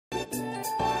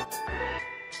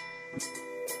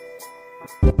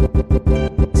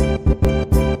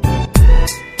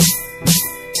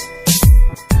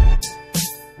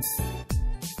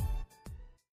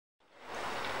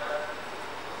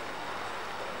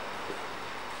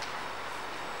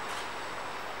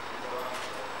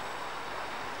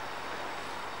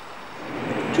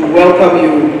to welcome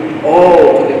you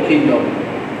all to the Kingdom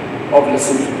of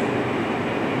Lesotho.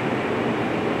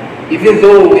 Even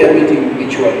though we are meeting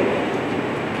virtually,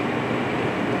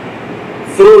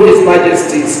 through His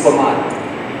Majesty's command,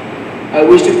 I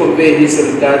wish to convey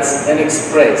his regards and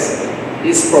express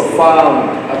his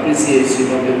profound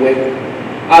appreciation of the work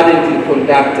ardently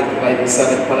conducted by the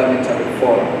SADC Parliamentary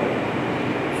Forum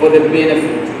for the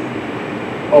benefit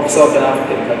of Southern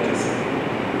African countries.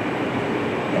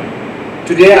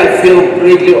 Today I feel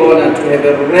greatly honored to have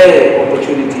a rare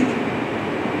opportunity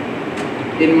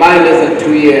in my less than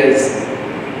 2 years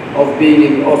of being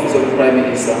in the office of the Prime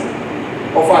Minister,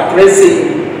 of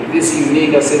addressing this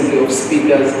unique assembly of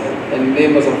speakers and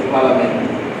members of Parliament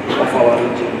of our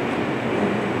region.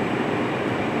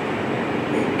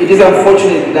 It is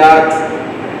unfortunate that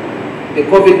the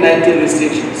COVID-19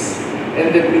 restrictions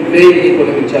and the prevailing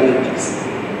economic challenges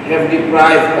have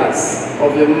deprived us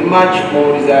of a much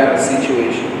more desirable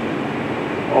situation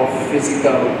of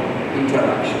physical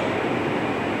interaction.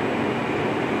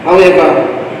 However,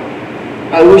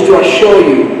 I wish to assure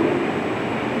you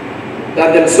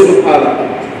that the Lesotho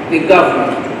Parliament, the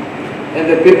government, and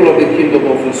the people of the Kingdom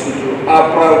of Lesotho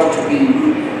are proud to be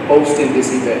hosting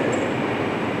this event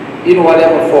in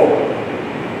whatever form,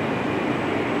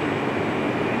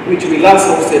 which we last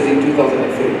hosted in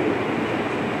 2003.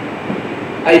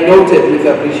 I noted with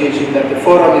appreciation that the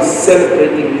forum is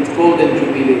celebrating its Golden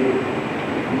Jubilee,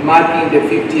 marking the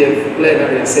 50th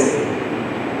Plenary Assembly.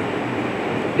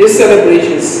 These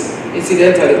celebrations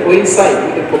incidentally coincide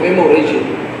with the commemoration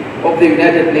of the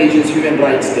United Nations Human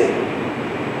Rights Day.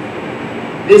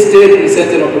 This day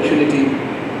presents an opportunity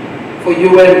for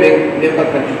UN member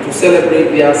countries to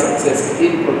celebrate their success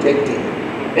in protecting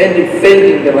and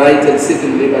defending the rights and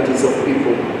civil liberties of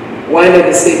people, while at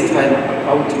the same time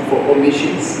accounting for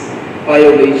omissions,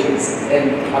 violations,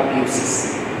 and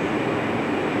abuses.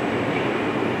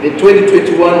 The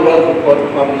 2021 World Report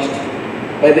published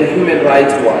by the Human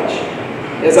Rights Watch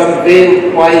has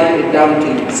unveiled quite a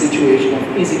daunting situation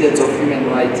of incidents of human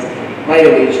rights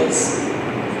violations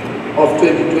of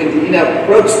 2020 in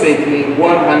approximately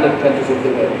 100 countries of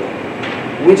the world,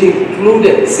 which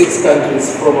included 6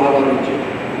 countries from our region.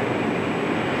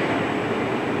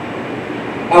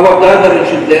 Our gathering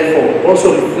should therefore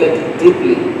also reflect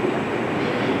deeply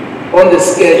on the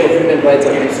scale of human rights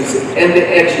abuses and the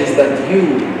actions that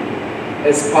you,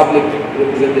 as public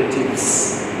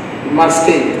representatives, must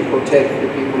take to protect the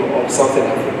people of Southern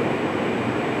Africa.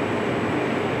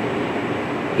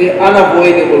 The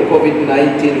unavoidable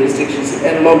COVID-19 restrictions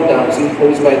and lockdowns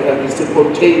imposed by countries to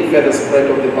contain further spread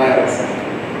of the virus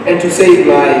and to save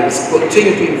lives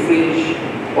continue to infringe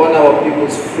on our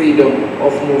people's freedom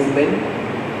of movement,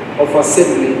 of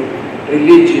assembly,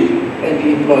 religion, and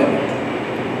employment.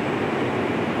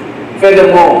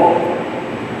 Furthermore,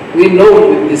 we note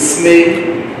with dismay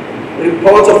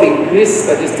reports of increased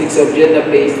statistics of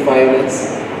gender-based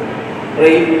violence,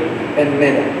 rape, and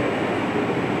murder.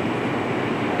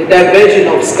 The diversion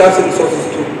of scarce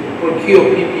resources to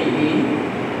procure PPE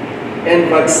and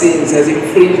vaccines has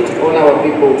infringed on our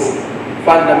people's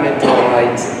fundamental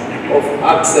rights of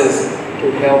access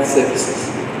to health services.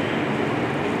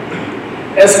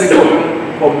 As we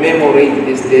commemorate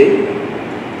this day,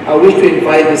 I wish to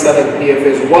invite the SADC PF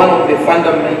as one of the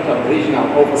fundamental regional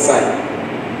oversight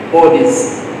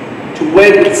bodies to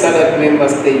work with SADC member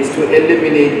states to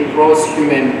eliminate gross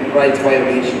human rights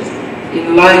violations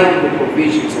in line with the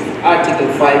provisions of Article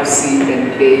 5C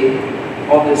and K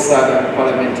of the SADC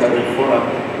Parliamentary Forum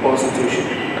Constitution.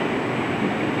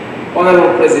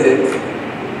 Honorable President,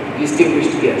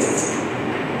 distinguished guests,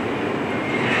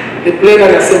 the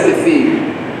Plenary Assembly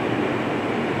theme,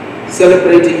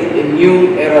 celebrating a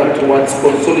new era towards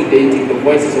consolidating the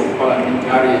voices of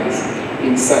parliamentarians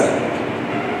in SADC,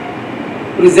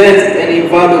 presents an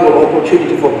invaluable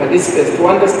opportunity for participants to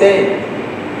understand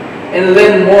and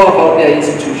learn more about their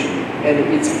institution and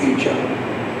its future.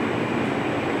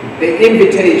 The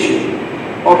invitation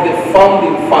of the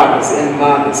founding fathers and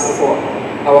mothers of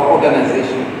our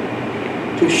organization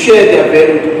to share their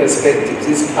valued perspectives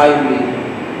is timely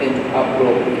and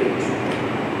appropriate.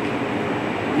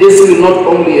 This will not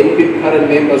only equip current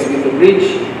members with the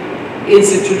rich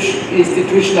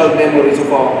institutional memories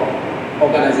of our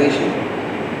organization,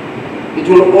 it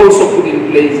will also put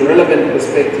in place relevant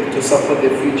perspective to support the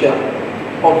future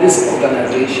of this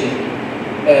organization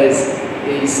as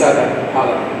a SADC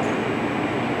parliament.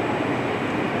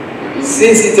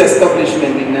 Since its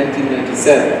establishment in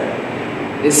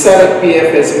 1997, the SADC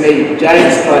PF has made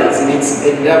giant strides in its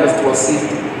endeavors to assist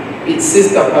its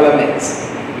sister parliaments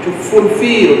to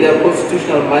fulfill their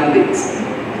constitutional mandates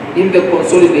in the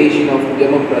consolidation of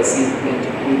democracy and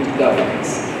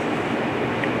governance.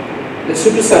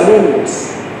 Lesotho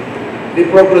salutes the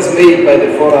progress made by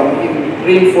the Forum in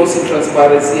reinforcing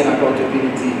transparency and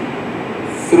accountability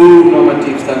through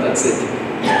normative standard setting.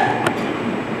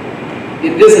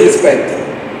 In this respect,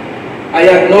 I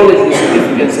acknowledge the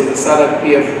significance of the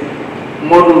SADC-PF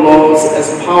model laws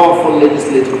as powerful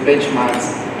legislative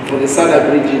benchmarks for the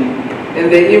SADC region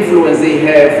and the influence they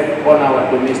have on our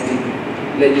domestic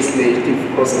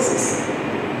legislative processes.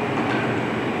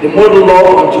 The model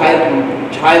law on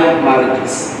child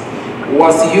marriages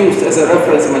was used as a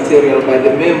reference material by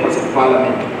the members of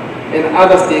Parliament and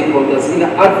other stakeholders in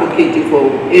advocating for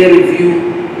a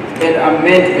review and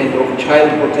amendment of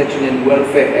Child Protection and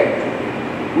Welfare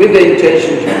Act with the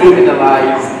intention to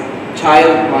criminalize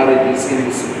child marriages in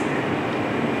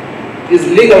Lesotho. This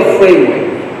legal framework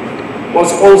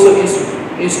was also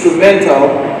instrumental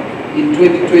in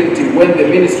 2020 when the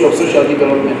Ministry of Social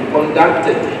Development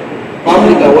conducted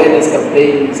public awareness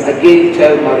campaigns against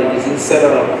child marriages in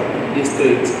several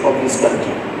districts of this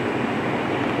country.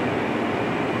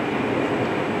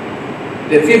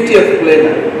 The 50th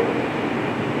Plenary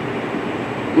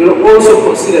will also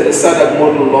consider the SADC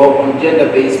model law on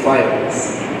gender-based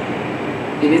violence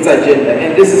in its agenda,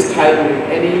 and this is timely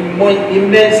and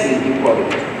immensely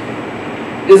important.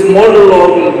 This model law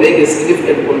will make a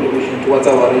significant contribution towards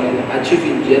our region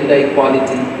achieving gender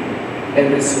equality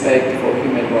and respect for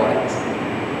human rights.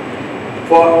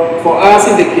 For us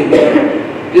in the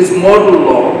kingdom, this model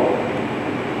law,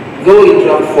 though in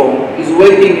draft form, is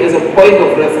working as a point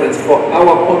of reference for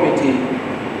our committee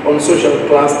on social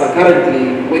cluster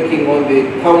currently working on the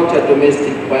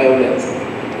counter-domestic violence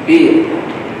bill.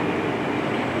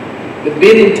 The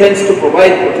bill intends to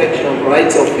provide protection of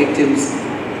rights of victims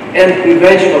and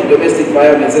prevention of domestic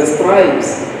violence and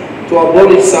strives to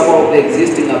abolish some of the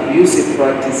existing abusive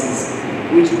practices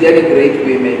which denigrate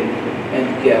women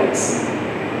and girls.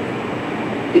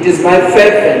 It is my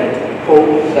fervent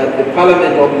hope that the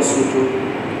Parliament of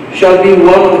Lesotho shall be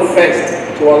one of the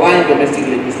first to align domestic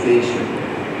legislation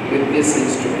with this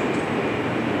instrument.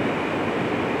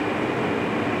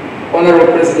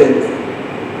 Honorable President,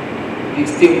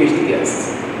 distinguished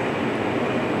guests,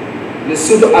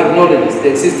 Lesotho acknowledges the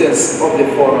existence of the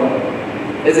Forum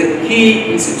as a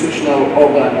key institutional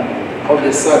organ of the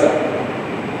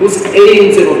SADC, whose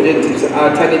aims and objectives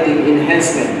are targeting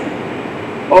enhancement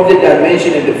of the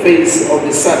dimension and the face of the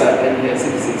SADC and her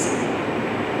citizens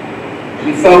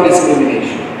without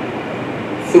discrimination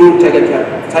through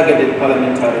targeted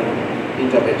parliamentary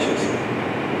interventions.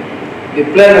 The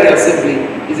Plenary Assembly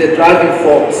is a driving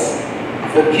force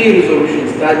for key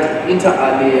resolutions that inter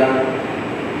alia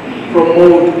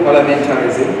promote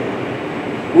parliamentarism,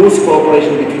 boost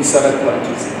cooperation between SADC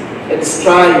countries, and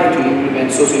strive to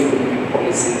implement socio-economic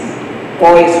policies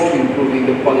poised to improving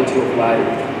the quality of life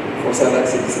for SADC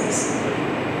citizens.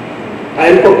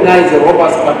 I recognize the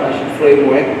robust partnership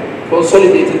framework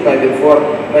consolidated by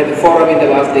the Forum in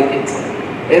the last decades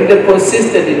and the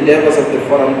consistent endeavors of the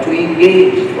Forum to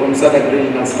engage on SADC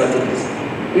regional strategies,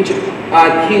 which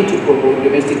are keen to promote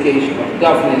domestication of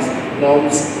governance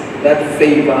norms that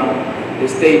favor the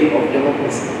state of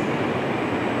democracy.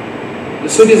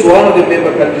 Lesotho is one of the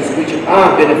member countries which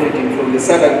are benefiting from the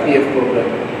SADC-PF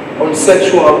program on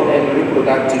sexual and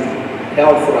reproductive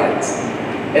health rights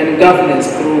and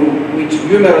governance, through which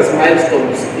numerous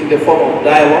milestones in the form of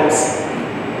dialogues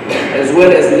as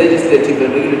well as legislative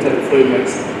and regulatory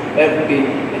frameworks have been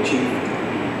achieved.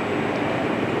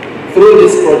 Through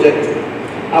this project,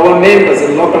 our members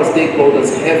and local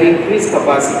stakeholders have increased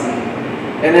capacity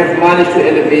and have managed to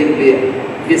elevate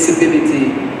the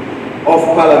visibility of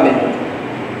Parliament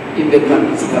in the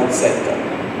country's health sector.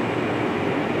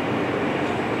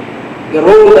 The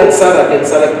role that SADC and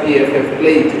SADC-PF have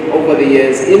played over the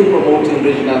years in promoting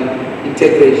regional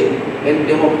integration and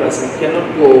democracy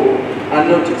cannot go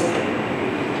unnoticed.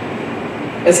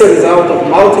 As a result of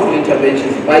multiple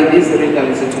interventions by these regional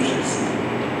institutions,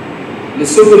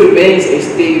 Lesotho remains a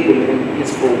stable and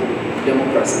peaceful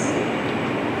democracy.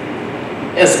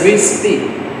 As we speak,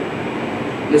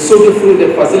 Lesotho, through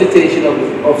the facilitation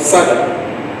of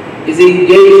SADC, is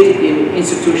engaged in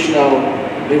institutional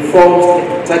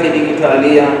reforms targeting inter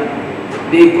alia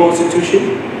the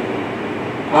Constitution,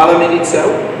 Parliament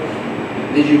itself,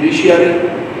 the judiciary,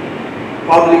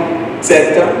 public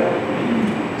sector,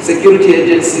 security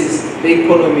agencies, the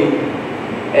economy,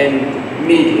 and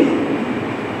media.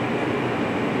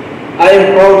 I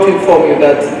am proud to inform you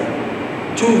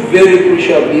that two very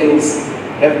crucial bills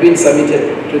have been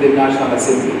submitted to the National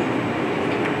Assembly.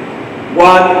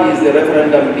 One is the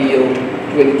Referendum Bill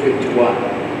 2021,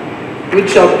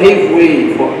 which shall pave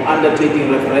way for undertaking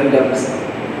referendums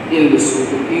in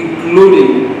Lesotho,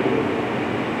 including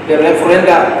the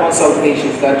referenda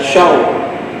consultations that shall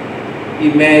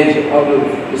emerge out of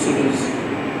Lesotho's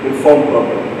reform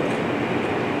program.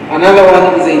 Another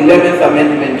one is the 11th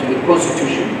Amendment to the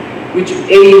Constitution, which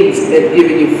aims at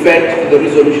giving effect to the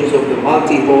resolutions of the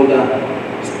multi-stakeholder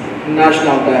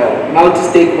national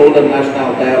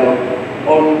dialogue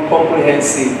on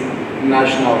comprehensive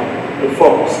national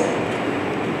reforms.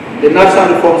 The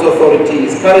National Reforms Authority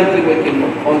is currently working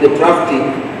on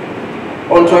drafting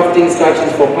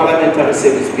instructions for Parliamentary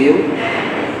Service Bill,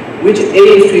 which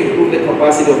aims to improve the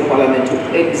capacity of Parliament to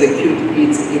execute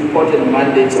its important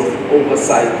mandates of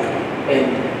oversight and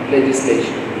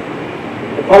legislation.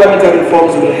 The parliamentary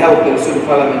reforms will help the Lesotho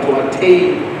Parliament to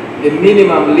attain the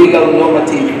minimum legal,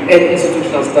 normative, and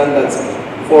institutional standards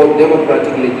for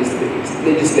democratic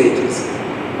legislatures,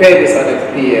 per the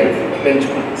SADC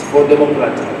benchmarks for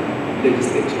democratic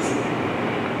legislatures.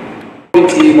 A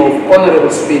team of honorable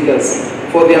speakers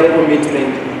for their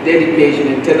commitment, dedication,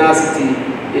 and tenacity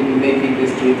in making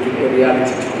this dream a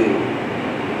reality today.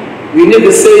 We need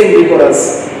the same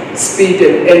rigorous speed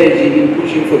and energy in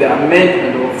pushing for the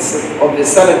amendment of the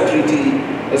SADC Treaty,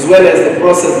 as well as the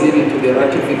process leading to the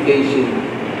ratification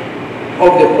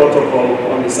of the protocol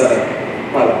on the SADC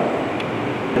Parliament.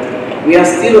 We are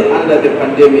still under the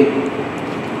pandemic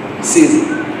season,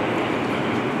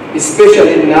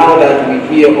 especially now that we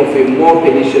hear of a more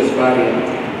pernicious variant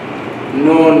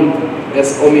known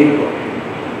as Omicron.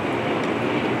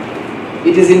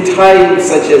 It is in times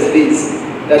such as this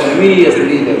that we as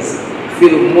leaders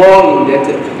feel more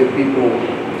indebted to the people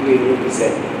we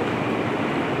represent.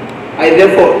 I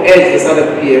therefore urge the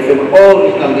SADC and all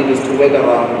regional leaders to work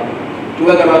around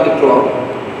the clock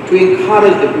to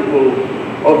encourage the people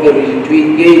of the region to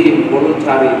engage in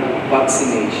voluntary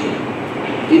vaccination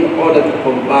in order to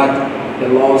combat the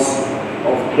loss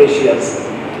of precious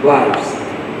lives.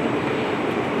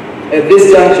 At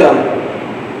this juncture,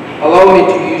 allow me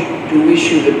to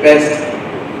wish you the best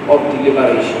of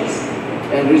deliberations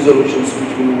and resolutions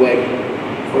which will work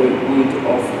for the good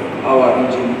of our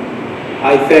region.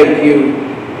 I thank you.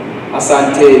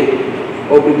 Asante.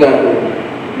 Obrigado.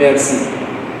 Merci.